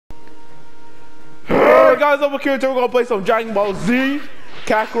guys, over here, we're gonna play some Dragon Ball Z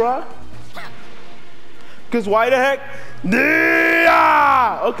Kakarot. Cause why the heck?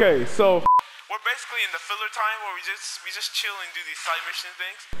 Yeah! Okay, so we're basically in the filler time where we just chill and do these side mission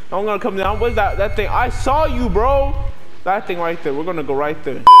things. I'm gonna come down. What's that thing? I saw you, bro. That thing right there. We're gonna go right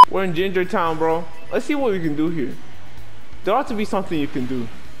there. We're in Ginger Town, bro. Let's see what we can do here. There ought to be something you can do.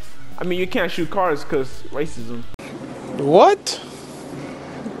 I mean, you can't shoot cars because racism. What?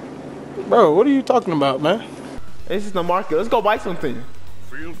 Bro, what are you talking about, man? This is the market. Let's go buy something.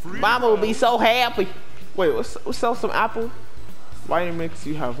 Feel free. Mama will be so happy. Wait, let's sell some apple. Vitamix,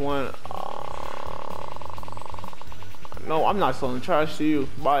 you have one. No, I'm not selling trash to you.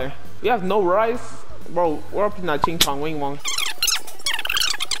 Bye. We have no rice. Bro, we're up in that ching chong wing wong.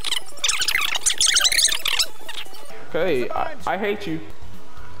 Okay, I hate you.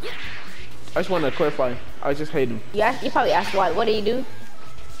 I just want to clarify. I just hate him. You probably asked why. What do you do?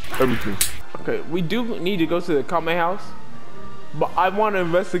 Everything. Okay, we do need to go to the Kame house, but I want to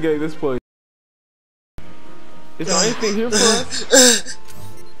investigate this place. Is there anything here for us?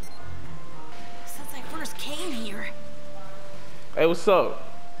 Since I first came here. Hey, what's up?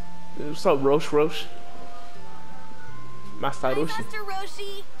 What's up, Roche? Master Hi, Roshi. Master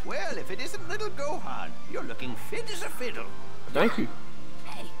Roshi. Well, if it isn't little Gohan, you're looking fit as a fiddle. Thank you.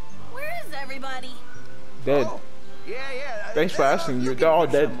 Hey, where is everybody? Dead. Oh, yeah. Thanks for asking. They're all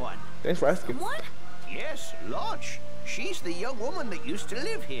dead. Someone. Thanks for asking. What? Yes, Launch. She's the young woman that used to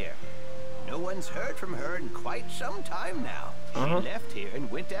live here. No one's heard from her in quite some time now. She left here and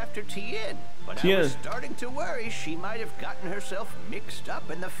went after Tien. But I was starting to worry she might have gotten herself mixed up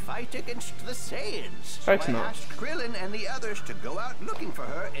in the fight against the Saiyans. So I asked Krillin and the others to go out looking for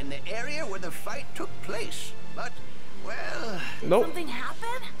her in the area where the fight took place. But, well... Did something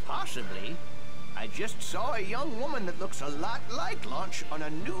happen? Possibly. I just saw a young woman that looks a lot like Launch on a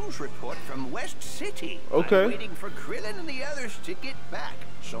news report from West City. Okay. I'm waiting for Krillin and the others to get back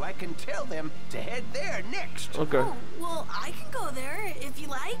so I can tell them to head there next. Okay. Oh, well, I can go there if you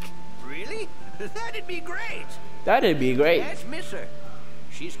like. Really? That'd be great. That'd be great. Can't miss her.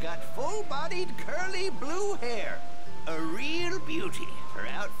 She's got full-bodied curly blue hair. A real beauty. Her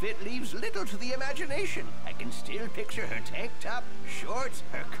outfit leaves little to the imagination. I can still picture her tank top, shorts,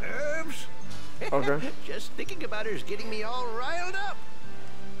 her curves. Okay. Just thinking about her is getting me all riled up.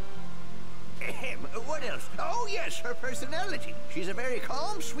 Ahem. What else? Oh, yes, her personality. She's a very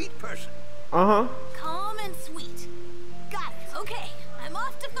calm, sweet person. Uh-huh. Calm and sweet. Got it. Okay, I'm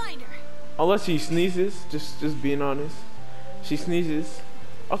off to find her. Unless she sneezes, just being honest. She sneezes.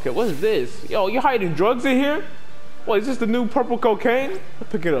 Okay, what is this? Yo, you're hiding drugs in here? What, is this the new purple cocaine? I'll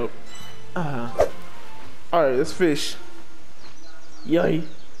pick it up. Alright, let's fish. Yay.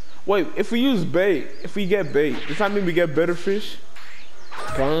 Wait, if we use bait, if we get bait, does that mean we get better fish?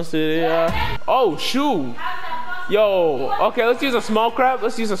 Oh, shoot. Yo, okay, let's use a small crab.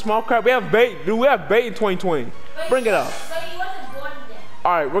 Let's use a small crab. We have bait. Dude, we have bait in 2020. Bring it up.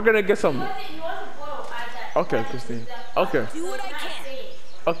 Alright, we're gonna get some. Okay, Christine. Okay. Do what I can.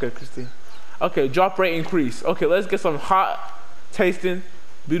 Okay, Christine. Okay, drop rate increase. Okay, let's get some hot, tasting,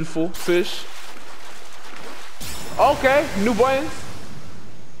 beautiful fish. Okay, new buttons.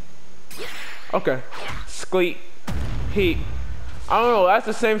 Okay, skleet, heat. I don't know, that's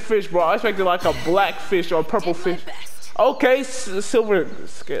the same fish, bro. I expected like a black fish or a purple fish. Okay, silver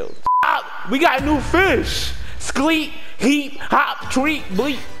scales. Ah, we got new fish. Skleet, heat, hop, treat,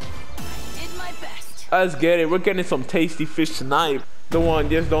 bleep. Did my best. Let's get it. We're getting some tasty fish tonight. The one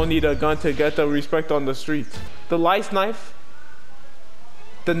just don't need a gun to get the respect on the streets. The lice knife.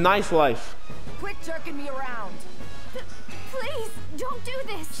 The nice life. Quit jerking me around. Please, don't do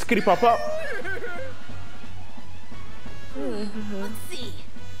this. Skitty pop up. Let's see.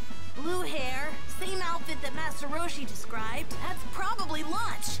 Blue hair, same outfit that Master Roshi described. That's probably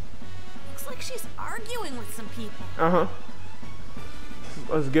Launch. Looks like she's arguing with some people. Uh-huh.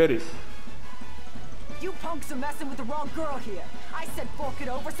 Let's get it. You punks are messing with the wrong girl here. I said fork it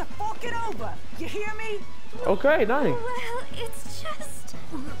over, so fork it over. You hear me? Okay, nice. Well, it's just...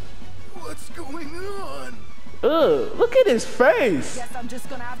 What's going on? Ugh, look at his face. Guess I'm just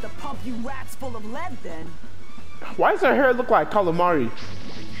gonna have to pump you rats full of lead then. Why does her hair look like calamari?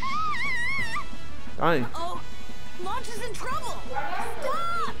 Dang. Oh, Launch is in trouble.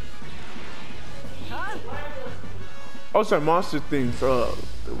 Stop! Huh? Oh, sorry, monster things,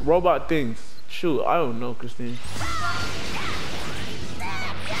 robot things. Shoot, I don't know, Christine.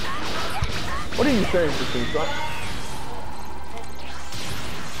 What are you saying, Christine?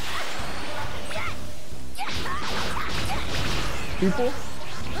 People?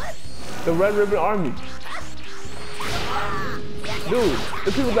 The Red Ribbon Army. Dude,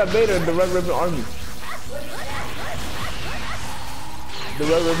 the people that made it, the Red Ribbon Army. the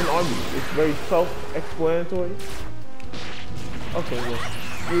Red Ribbon Army. It's very self-explanatory. Okay, well,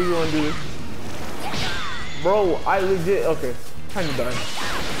 you wanna do this? Bro, I legit, okay, kinda died.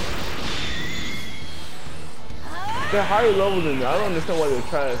 They're higher level than me. I don't understand why they're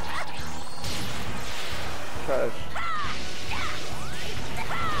trash. Trash.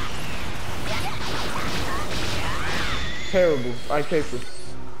 Terrible. I paper.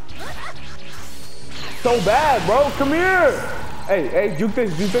 So bad, bro. Come here. Hey, juke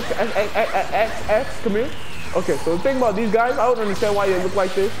this, X, come here. Okay, so the thing about these guys, I don't understand why they look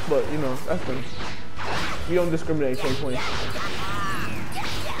like this, but you know, that's funny. We don't discriminate, 2020.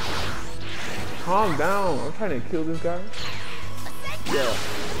 Calm down. I'm trying to kill this guy. Yeah.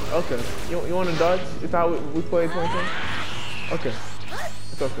 Okay. You want to dodge? Is that how we play 2020? Okay.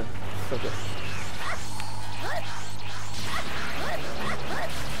 It's okay. It's okay.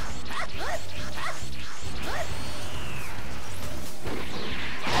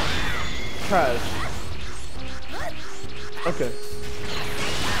 Trash. Okay.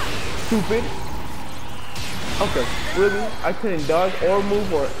 Stupid. Okay. Really? I couldn't dodge or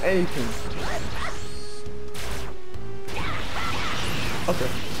move or anything. Okay.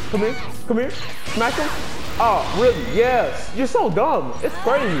 Come here. Come here. Smack him. Oh, really? Yes. You're so dumb. It's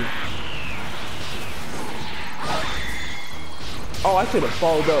crazy. Oh, I should have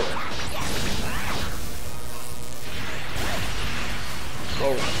followed up.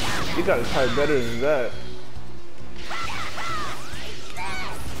 Oh, you gotta try better than that.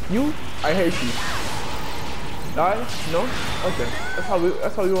 You? I hate you. Die? No? Okay. That's how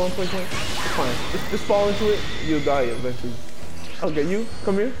we roll in 2020. It's fine. Just fall into it. You'll die eventually. Okay, you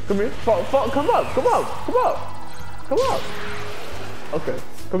come here. Come here. Fall, come up. Come up. Come up. Come up. Okay.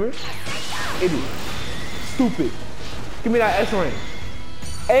 Come here. Idiot. Stupid. Give me that S rank.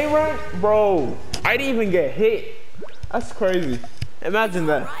 A rank? Bro, I didn't even get hit. That's crazy. Imagine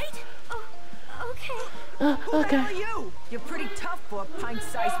that. Right? Oh, okay. Who the hell are you? You're pretty tough for a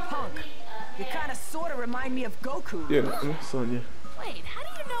pint-sized punk. You kind of sort of remind me of Goku. Yeah, I'm Sonya. Wait, how do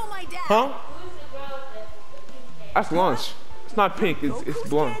you know my dad? Huh? That's lunch. It's not pink, it's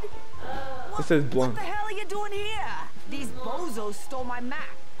blonde. It says blonde. What the hell are you doing here? These bozos stole my map,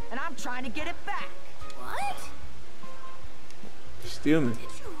 and I'm trying to get it back. What? Steal me. Did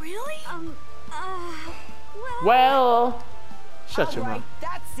you really? Well, shut your All right, mouth.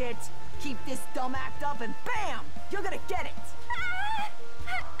 that's it. Keep this dumb act up, and bam, you're gonna get it.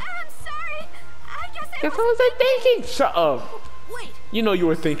 I'm sorry. I guess That's what was I thinking? Shut up. Wait. You know you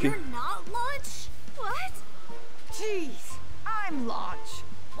were thinking. You're not Lunch? What? Jeez, I'm Launch.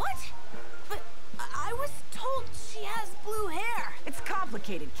 What? But I was told she has blue hair. It's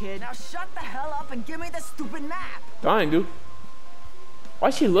complicated, kid. Now shut the hell up and give me the stupid map. Dying, dude. Why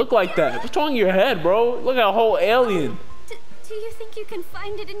she look like that? What's wrong in your head, bro? Look at a whole alien. Do you think you can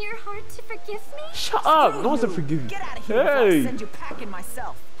find it in your heart to forgive me? Shut up. No one's to forgive you. Get out of here before I Hey. send you packing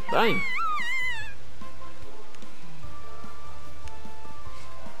myself. Dang.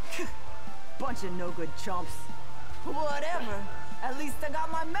 Bunch of no good chumps. Whatever. At least I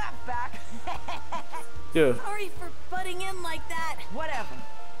got my map back. Yeah. Sorry for butting in like that. Whatever.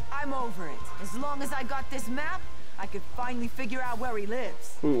 I'm over it. As long as I got this map, I could finally figure out where he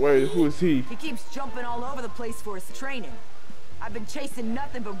lives. Who is he? He keeps jumping all over the place for his training. I've been chasing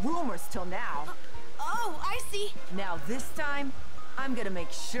nothing but rumors till now. Oh, I see. Now this time, I'm gonna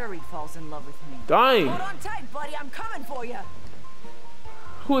make sure he falls in love with me. Dying. Hold on tight, buddy. I'm coming for you.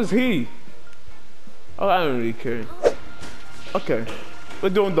 Who is he? Oh, I don't really care. Okay. We're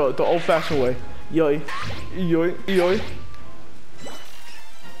doing the old-fashioned way. Yoy. Yoy. Yoy.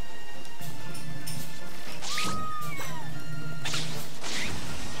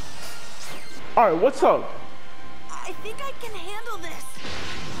 Alright, what's up? I think I can handle this.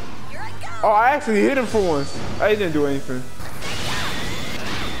 Here I go. Oh, I actually hit him for once. I didn't do anything.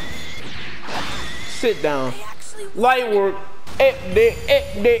 Sit down. I actually Light work.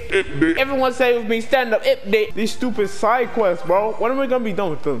 Everyone say with me, stand up. These stupid side quests, bro. When are we gonna be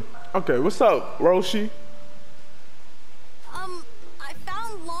done with them? Okay, what's up, Roshi? I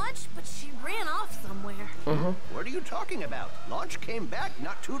found Launch, but she ran off somewhere. What are you talking about? Launch came back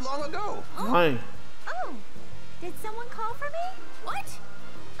not too long ago. Fine. Oh, did someone call for me? What?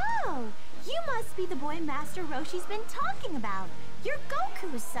 Oh, you must be the boy Master Roshi's been talking about. You're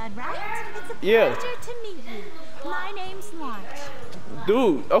Goku's son, right? It's a Yeah. pleasure to meet you. My name's Launch.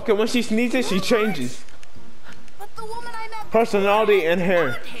 Dude, okay, when she sneezes, she changes. But the woman I met Personality and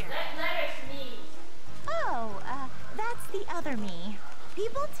hair. blonde hair. Oh, that's the other me.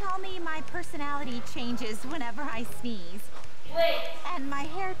 People tell me my personality changes whenever I sneeze. And my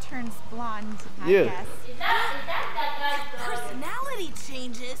hair turns blonde, I Yeah. guess. Personality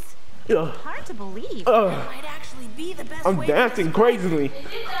changes. Yeah. Hard to believe. Might actually be the best I'm way to dancing describe crazily.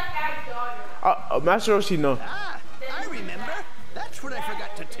 Master Roshi, no. Ah, I remember. That's what I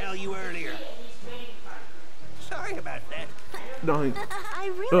forgot to tell you earlier. Sorry about that. No. I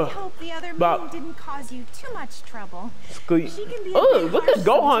really hope the other moon didn't cause you too much trouble. She can be a Oh, bit look at harsh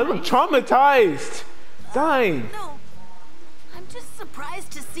Gohan. Look sometimes. traumatized. Dang. No, I'm just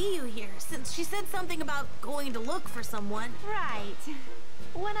surprised to see you here, since she said something about going to look for someone. Right.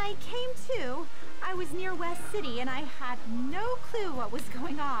 When I came to, I was near West City and I had no clue what was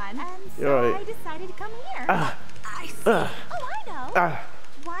going on. And so I decided to come here. I see. Oh, I know.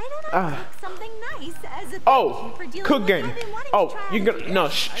 Why don't I cook something nice as a thank you for dealing cook with game. what I've been wanting Oh, to try you on can no, I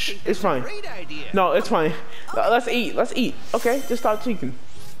think it's that's fine. a great idea. No, it's fine. Let's eat. Let's eat. Okay, just stop cheeking.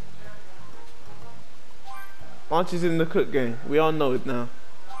 Launch is in the cook game. We all know it now.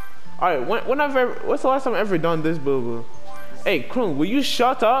 All right, what's the last time I've ever done this, boo boo? Hey, Kroon, will you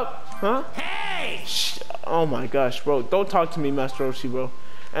shut up? Huh? Hey! Oh my gosh, bro. Don't talk to me, Master Roshi, bro.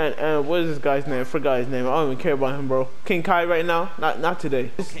 And what is this guy's name? I forgot his name. I don't even care about him, bro. King Kai right now? Not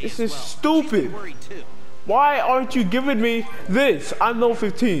today. This is stupid. She's worried too. Why aren't you giving me this? I'm no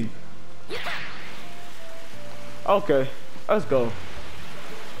 15. Okay, let's go.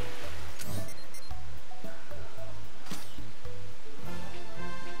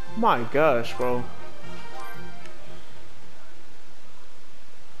 My gosh, bro.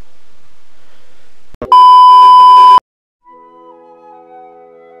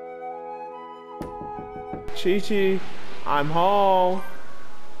 Chi-Chi, I'm home.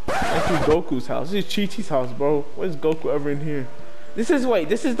 Actually, Goku's house. This is Chi-Chi's house, bro. Where's Goku ever in here? This is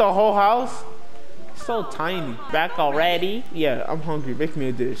the whole house? It's so tiny. Back already? Yeah, I'm hungry. Make me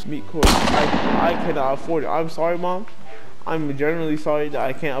a dish. Meat course. I cannot afford it. I'm sorry, Mom. I'm generally sorry that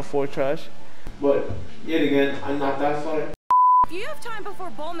I can't afford trash. But, yet again, I'm not that sorry. If you have time before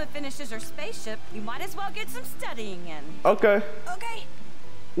Bulma finishes her spaceship, you might as well get some studying in. Okay. Okay.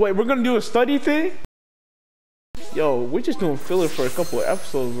 Wait, we're gonna do a study thing? Yo, we're just doing filler for a couple of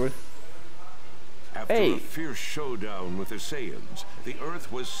episodes, bro. After a fierce showdown with the Saiyans, the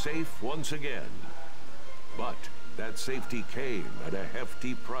Earth was safe once again. But that safety came at a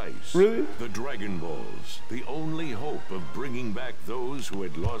hefty price. Really? The Dragon Balls, the only hope of bringing back those who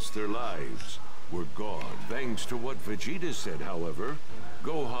had lost their lives, were gone. Thanks to what Vegeta said, however,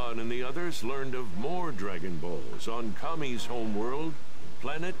 Gohan and the others learned of more Dragon Balls on Kami's homeworld,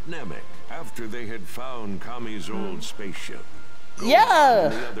 planet Namek. After they had found Kami's old spaceship, Gohan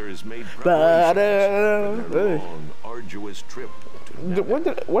and the others made preparations for their long, arduous trip to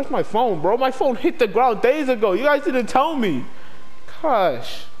Namek. Where's my phone, bro? My phone hit the ground days ago. You guys didn't tell me.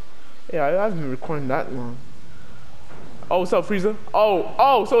 Gosh. Yeah, I haven't been recording that long. Oh, what's up, Frieza?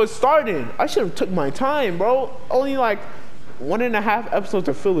 Oh, so it's starting. I should have took my time, bro. Only like 1.5 episodes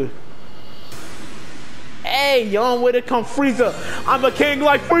of filler. Hey, young, where it come Frieza? I'm a king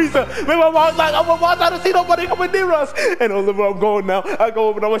like Frieza. Maybe I'm like, I'm a watch out to see nobody coming near us. And over where I'm going now. I go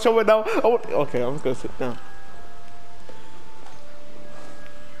over and I'm gonna show it now. Okay, I'm just gonna sit down.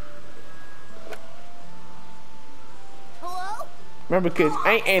 Hello? Remember, kids,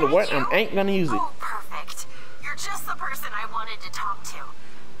 ain't a word. I ain't gonna use it. Oh, perfect. You're just the person I wanted to talk to.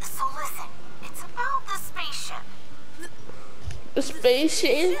 So listen, it's about the spaceship. The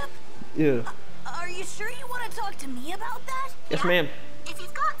spaceship? Yeah. Are you sure you want to talk to me about that? Yes, ma'am. If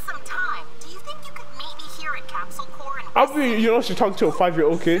you've got some time, do you think you could meet me here at Capsule Corps in I'll be, you know, she's talking to a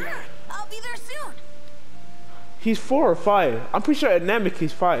 5-year-old kid. Sure, I'll be there soon. He's 4 or 5. I'm pretty sure at Namek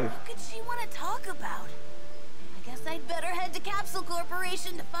he's 5. What could she want to talk about? I guess I'd better head to Capsule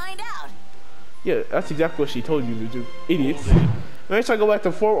Corporation to find out. Yeah, that's exactly what she told you to do. Idiots. Next time I go back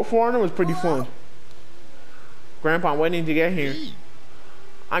to Foreigner was pretty fun. Grandpa, I'm waiting to get here.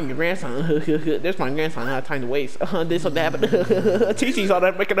 I'm your grandson. There's my grandson. I have time to waste. This or that. Chi-Chi's all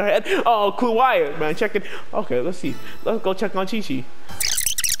that making her head. Oh, cool wire, man. Check it. Okay, let's see. Let's go check on Chi-Chi.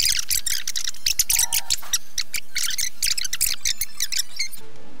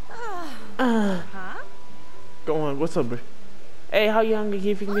 Go on. What's up, bro? Hey, how you hungry? Can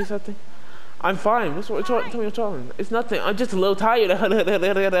you feed me something? I'm fine. Tell me what's wrong. It's nothing. I'm just a little tired.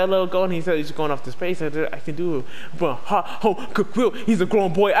 That little going. He said he's going off to space. I can do it. But hot home cooked meal. He's a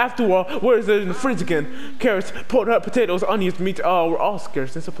grown boy after all. Where is it in the fridge again? Carrots, potatoes, onions, meat. Oh, we're all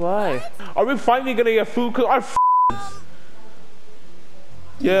scarce in supply. Are we finally gonna get food? Cause our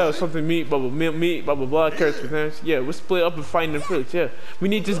yeah, something meat, blah blah meat, blah blah blah. Carrots, potatoes. Yeah, we're split up and find the fridge. Yeah, we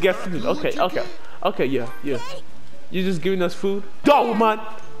need to just get food. Okay. Yeah. You're just giving us food? Dog, man.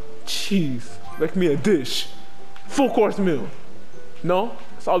 Jeez, make me a dish. Full course meal. No,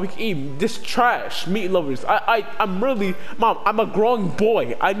 that's all we can eat. This trash, meat lovers. I'm really, Mom, I'm a growing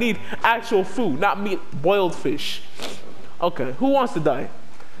boy. I need actual food, not meat, boiled fish. Okay, who wants to die?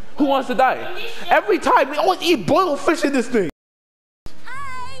 Who wants to die? Every time we always eat boiled fish in this thing.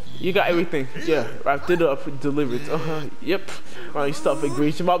 You got everything. Yeah, wrapped it up, delivered. Yep. Right, stuff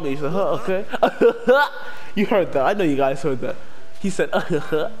agrees about me. Okay. You heard that. I know you guys heard that. He said,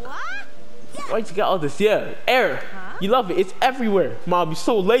 Why'd you get all this? Yeah, air. You love it. It's everywhere. Mom, you're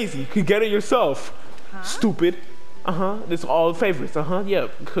so lazy. You could get it yourself. Stupid. This all favorites. Yeah,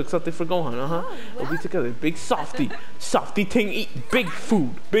 cook something for Gohan. We'll be together. Big softy. Softy thing eat big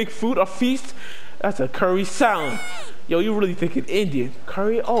food. Big food, a feast. That's a curry sound. Yo, you really thinking Indian?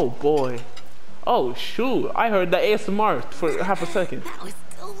 Curry? Oh boy. Oh shoot. I heard that ASMR for half a second. That was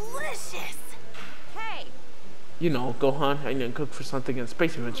delicious. Hey. You know, Gohan, I need to cook for something in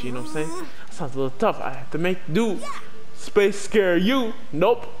space eventually, you know what I'm saying? That sounds a little tough. I have to make do. Space scare you?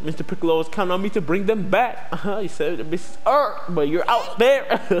 Nope. Mr. Piccolo was counting on me to bring them back. He said, Mrs. But you're out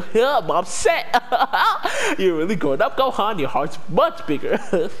there. I'm upset. You're really going up, Gohan. Your heart's much bigger.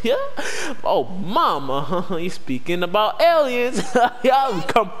 Oh, Mama. You're speaking about aliens. Yeah,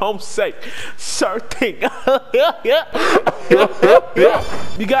 come home safe. Sure thing.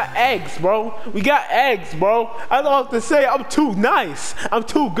 We got eggs, bro. We got eggs, bro. I don't have to say I'm too nice. I'm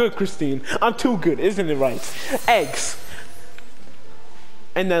too good, Christine. I'm too good. Isn't it right? Eggs.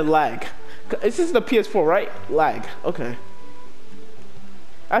 And then lag. This is the PS4, right? Lag. Okay.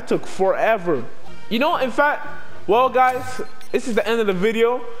 That took forever. You know, in fact, well, guys, this is the end of the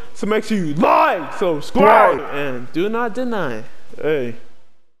video. So make sure you like, subscribe, and do not deny. Hey.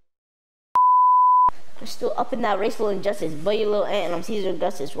 We're still up in that racial injustice. But your little aunt and I'm Caesar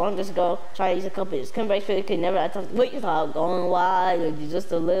Augustus. Wrongest girl. Try to use a compass. Come back for could never. I talk. What you thought? Going wide? Or you just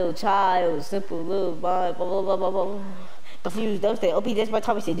a little child? Simple little boy. Blah blah blah blah blah. Confused, don't stay. OP, that's my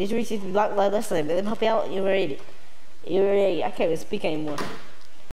topic. Did you reach this block like last time? Let them help you out. You're ready. You're ready. I can't even speak anymore.